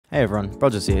Hey everyone,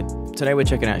 Rogers here. Today we're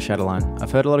checking out Shatterline. I've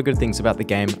heard a lot of good things about the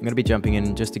game. I'm going to be jumping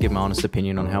in just to give my honest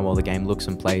opinion on how well the game looks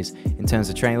and plays. In terms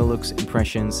of trailer looks,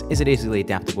 impressions, is it easily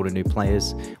adaptable to new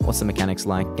players? What's the mechanics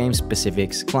like? Game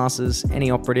specifics, classes,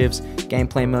 any operatives,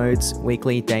 gameplay modes,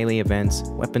 weekly, daily events,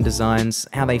 weapon designs,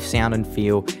 how they sound and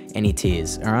feel, any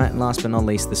tiers. Alright, and last but not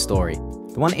least, the story.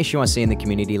 The one issue I see in the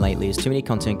community lately is too many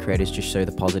content creators just show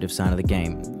the positive side of the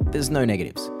game. There's no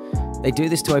negatives. They do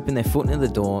this to open their foot into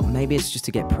the door, maybe it's just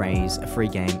to get praise, a free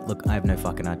game, look, I have no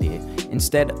fucking idea.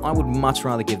 Instead, I would much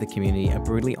rather give the community a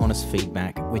brutally honest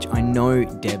feedback, which I know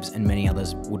devs and many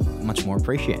others would much more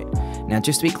appreciate. Now,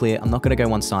 just to be clear, I'm not going to go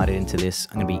one-sided into this,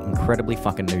 I'm going to be incredibly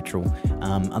fucking neutral,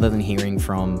 other than hearing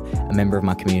from a member of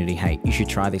my community, hey, you should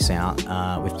try this out,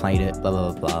 we've played it, blah,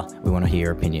 blah, blah, blah, we want to hear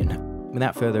your opinion.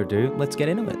 Without further ado, let's get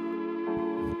into it.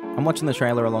 I'm watching the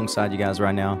trailer alongside you guys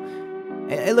right now.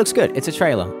 It looks good. It's a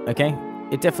trailer, okay?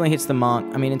 It definitely hits the mark.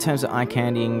 I mean, in terms of eye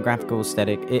candy and graphical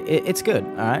aesthetic, it's good,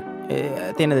 alright?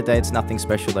 At the end of the day, it's nothing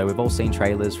special though. We've all seen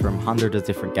trailers from hundreds of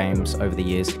different games over the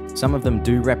years. Some of them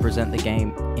do represent the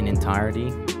game in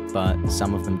entirety, but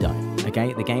some of them don't,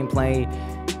 okay? The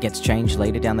gameplay gets changed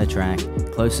later down the track,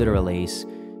 closer to release,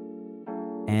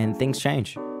 and things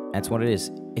change. That's what it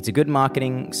is. It's a good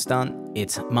marketing stunt.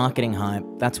 It's marketing hype.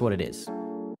 That's what it is.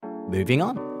 Moving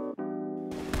on.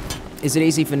 Is it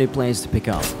easy for new players to pick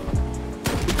up?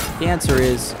 The answer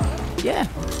is, yeah.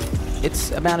 It's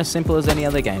about as simple as any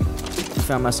other game. I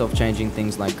found myself changing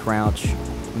things like crouch,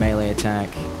 melee attack,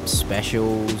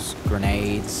 specials,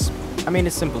 grenades. I mean,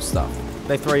 it's simple stuff.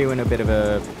 They throw you in a bit of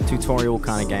a tutorial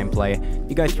kind of gameplay.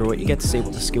 You go through it, you get to see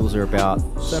what the skills are about.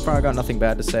 So far, I got nothing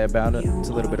bad to say about it. It's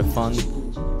a little bit of fun.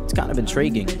 It's kind of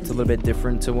intriguing. It's a little bit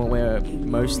different to what we're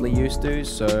mostly used to,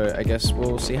 so I guess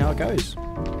we'll see how it goes.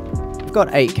 We've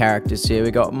got 8 characters here.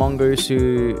 We've got Mongoose,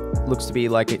 who looks to be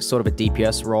like it's sort of a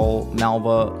DPS role.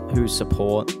 Malva, who's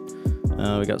support.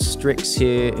 We got Strix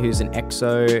here, who's an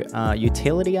EXO.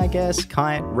 Utility, I guess.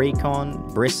 Kite, Recon.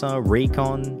 Brissa,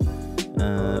 Recon.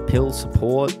 Pill,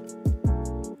 support.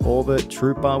 Orbit,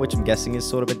 Trooper, which I'm guessing is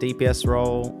sort of a DPS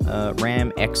role.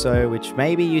 Ram, EXO, which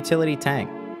may be utility tank.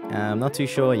 I'm not too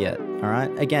sure yet,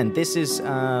 alright? Again, this is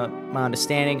my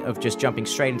understanding of just jumping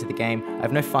straight into the game. I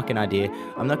have no fucking idea.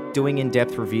 I'm not doing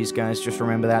in-depth reviews, guys, just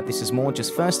remember that. This is more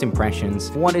just first impressions.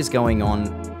 What is going on?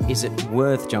 Is it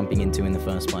worth jumping into in the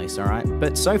first place, alright?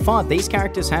 But so far, these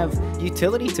characters have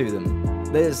utility to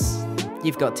them.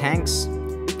 You've got tanks,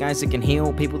 guys that can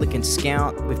heal, people that can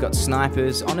scout, we've got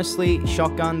snipers. Honestly,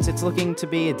 shotguns, it's looking to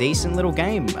be a decent little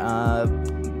game.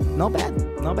 Not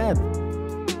bad, not bad.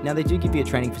 Now, they do give you a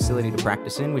training facility to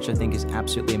practice in, which I think is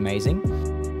absolutely amazing.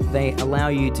 They allow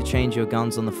you to change your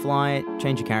guns on the fly,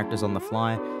 change your characters on the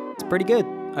fly. It's pretty good,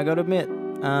 I gotta admit.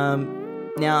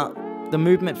 Now, the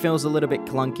movement feels a little bit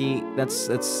clunky.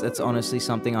 That's honestly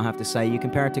something I have to say. You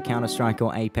compare it to Counter-Strike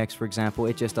or Apex, for example,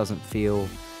 it just doesn't feel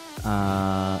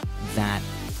that...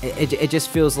 It just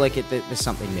feels like there's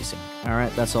something missing.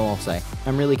 Alright, that's all I'll say.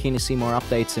 I'm really keen to see more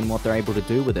updates and what they're able to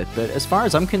do with it. But as far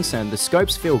as I'm concerned, the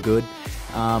scopes feel good.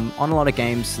 On a lot of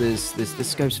games, the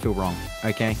scopes feel wrong,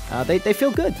 okay? They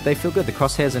feel good. They feel good. The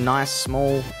crosshairs are nice,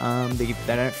 small. They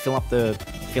don't fill up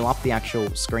the actual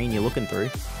screen you're looking through.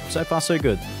 So far, so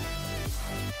good.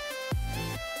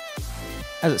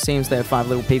 As it seems, there are 5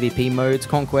 little PvP modes: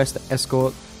 Conquest,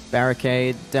 Escort,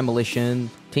 Barricade, Demolition,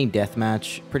 Team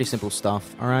Deathmatch. Pretty simple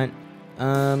stuff, alright?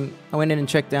 I went in and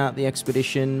checked out the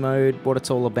Expedition mode, what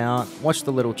it's all about, watched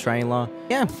the little trailer.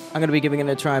 Yeah, I'm going to be giving it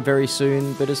a try very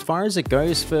soon, but as far as it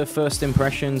goes for first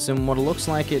impressions and what it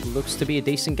looks to be a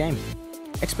decent game.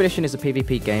 Expedition is a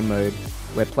PvP game mode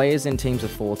where players in teams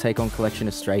of 4 take on a collection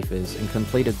of strafers and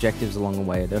complete objectives along the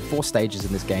way. There are 4 stages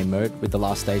in this game mode, with the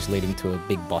last stage leading to a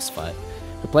big boss fight.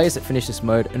 For players that finish this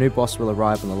mode, a new boss will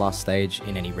arrive on the last stage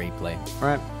in any replay.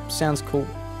 Alright, sounds cool.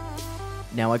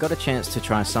 Now, I got a chance to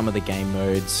try some of the game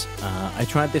modes. I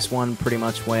tried this one pretty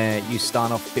much where you start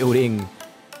off building,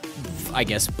 I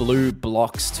guess, blue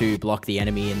blocks to block the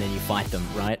enemy and then you fight them,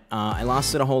 right? I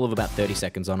lasted a whole of about 30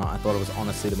 seconds on it. I thought it was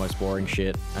honestly the most boring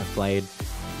shit I've played.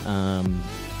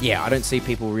 Yeah, I don't see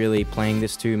people really playing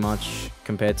this too much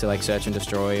compared to like Search and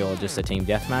Destroy or just a team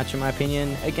deathmatch, in my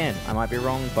opinion. Again, I might be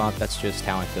wrong, but that's just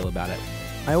how I feel about it.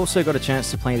 I also got a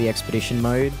chance to play the Expedition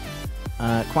mode.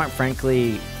 Quite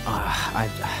frankly,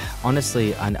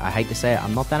 honestly, I hate to say it,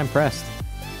 I'm not that impressed.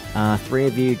 3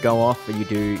 of you go off, and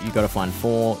you got to find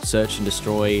 4 Search and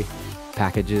Destroy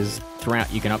packages.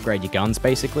 Throughout, you can upgrade your guns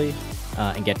basically,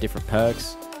 and get different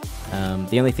perks.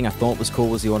 The only thing I thought was cool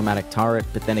was the automatic turret,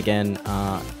 but then again,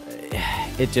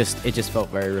 it just felt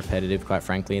very repetitive, quite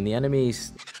frankly. And the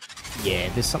enemies, yeah,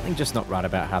 there's something just not right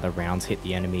about how the rounds hit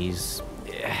the enemies.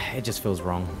 it just feels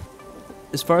wrong.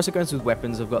 As far as it goes with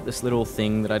weapons, I've got this little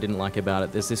thing that I didn't like about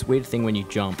it. There's this weird thing when you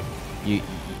jump.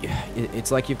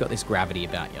 It's like you've got this gravity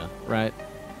about you, right?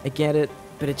 I get it,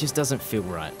 but it just doesn't feel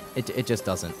right. It just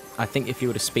doesn't. I think if you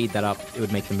were to speed that up, it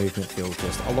would make the movement feel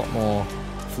just a lot more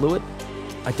fluid.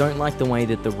 I don't like the way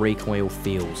that the recoil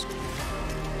feels.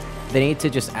 They need to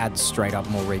just add straight up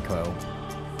more recoil.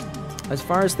 As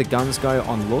far as the guns go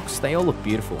on looks, they all look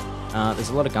beautiful. There's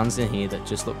a lot of guns in here that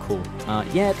just look cool.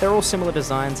 Yeah, they're all similar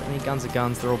designs. I mean, guns are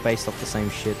guns. They're all based off the same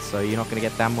shit, so you're not going to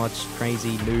get that much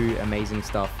crazy, new, amazing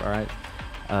stuff, alright?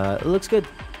 It looks good.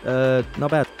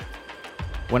 Not bad.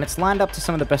 When it's lined up to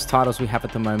some of the best titles we have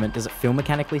at the moment, does it feel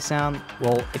mechanically sound?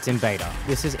 Well, it's in beta.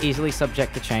 This is easily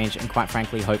subject to change, and quite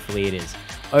frankly, hopefully it is.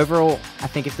 Overall, I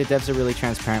think if the devs are really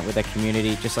transparent with their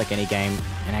community, just like any game,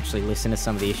 and actually listen to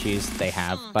some of the issues they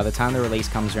have, by the time the release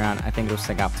comes around, I think it'll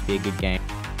stack up to be a good game.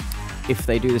 If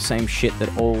they do the same shit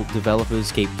that all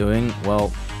developers keep doing,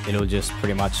 well, it'll just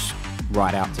pretty much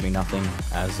ride out to be nothing,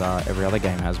 as every other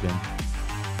game has been.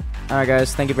 Alright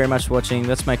guys, thank you very much for watching.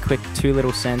 That's my quick 2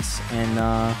 little cents, and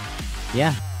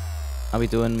yeah, I'll be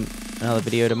doing another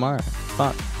video tomorrow.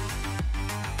 Fuck.